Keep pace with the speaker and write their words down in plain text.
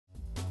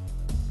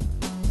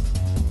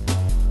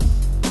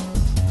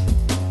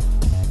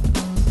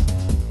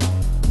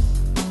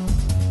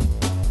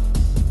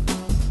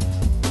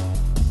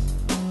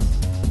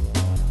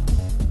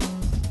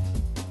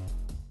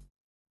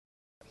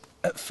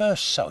at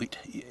first sight,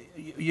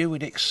 you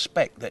would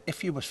expect that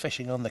if you was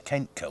fishing on the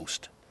Kent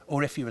coast,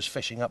 or if you was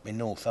fishing up in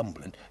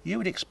Northumberland, you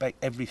would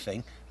expect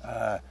everything,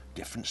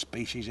 different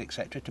species,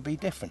 etc., to be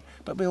different.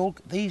 But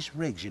these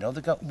rigs, you know,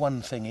 they've got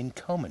one thing in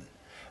common.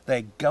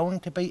 They're going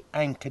to be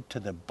anchored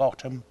to the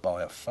bottom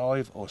by a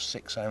 5 or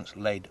 6 ounce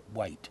lead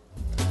weight.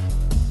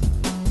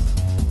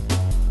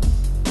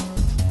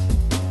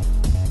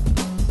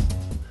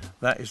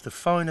 That is the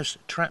finest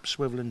trap,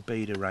 swivel and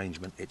bead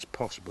arrangement it's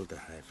possible to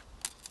have.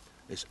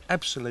 There's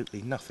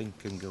absolutely nothing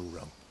can go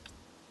wrong.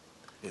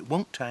 It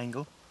won't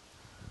tangle,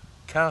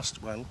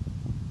 casts well,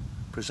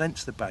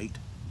 presents the bait,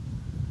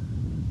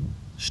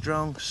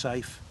 strong,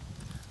 safe,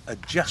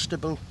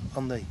 adjustable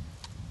on the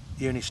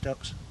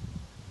uni-stocks.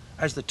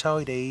 As the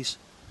tide eases,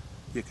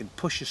 you can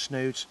push your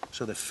snoods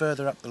so they're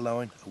further up the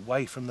line,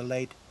 away from the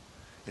lead.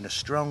 In a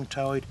strong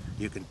tide,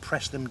 you can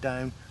press them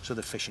down so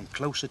they're fishing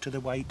closer to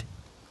the weight,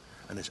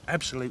 and there's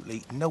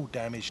absolutely no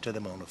damage to the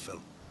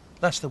monofilament.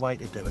 That's the way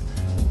to do it.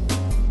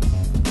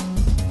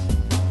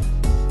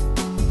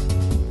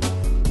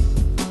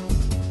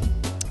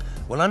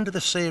 Well, under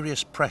the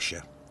serious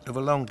pressure of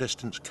a long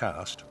distance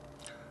cast,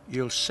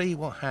 you'll see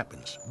what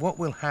happens. What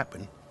will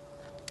happen,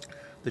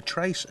 the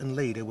trace and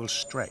leader will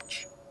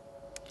stretch.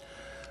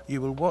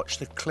 You will watch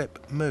the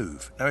clip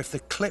move. Now, if the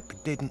clip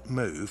didn't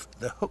move,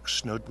 the hook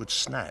snood would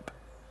snap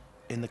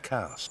in the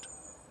cast.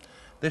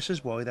 This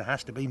is why there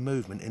has to be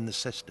movement in the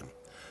system.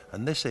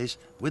 And this is,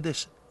 with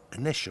this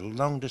initial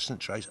long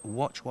distance trace,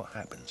 watch what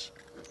happens.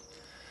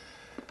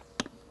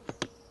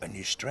 When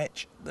you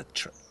stretch, the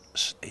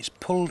trace is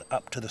pulled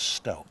up to the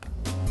stop.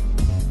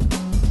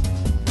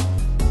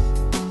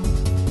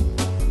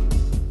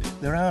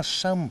 There are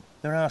some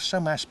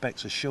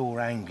aspects of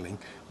shore angling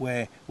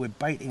where we're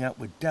baiting up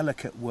with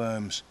delicate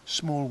worms,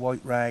 small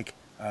white rag,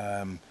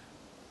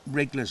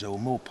 wrigglers, or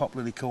more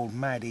popularly called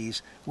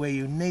maddies, where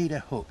you need a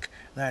hook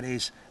that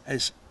is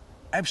as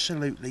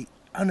absolutely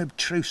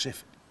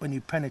unobtrusive when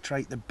you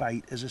penetrate the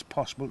bait as is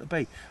possible to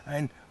be.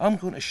 And I'm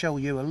going to show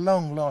you a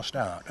long lost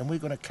art, and we're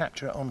going to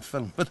capture it on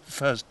film for the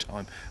first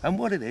time. And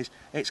what it is,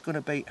 it's going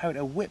to be how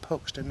to whip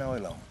hooks to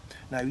nylon.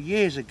 Now,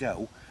 years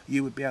ago,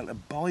 you would be able to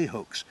buy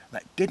hooks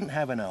that didn't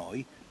have an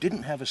eye,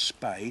 didn't have a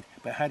spade,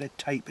 but had a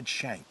tapered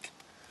shank.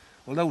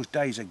 Well, those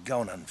days are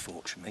gone,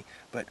 unfortunately,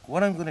 but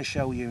what I'm going to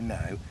show you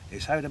now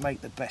is how to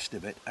make the best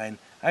of it and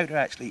how to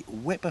actually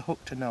whip a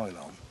hook to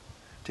nylon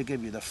to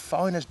give you the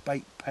finest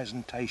bait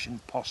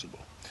presentation possible.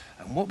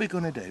 And what we're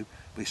going to do,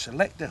 we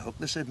select the hook.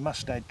 This is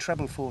Mustad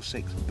Treble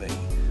 46B.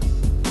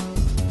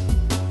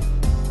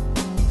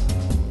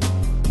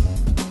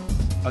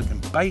 I can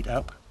bait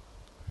up,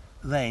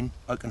 then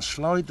I can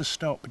slide the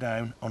stop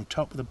down on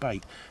top of the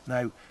bait.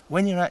 Now,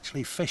 when you're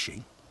actually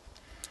fishing,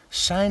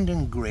 sand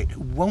and grit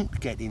won't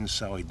get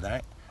inside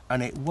that,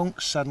 and it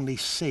won't suddenly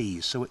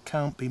seize, so it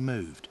can't be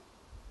moved.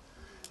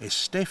 It's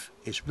stiff,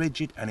 it's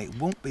rigid, and it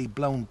won't be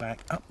blown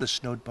back up the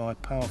snood by a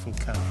powerful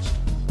cast.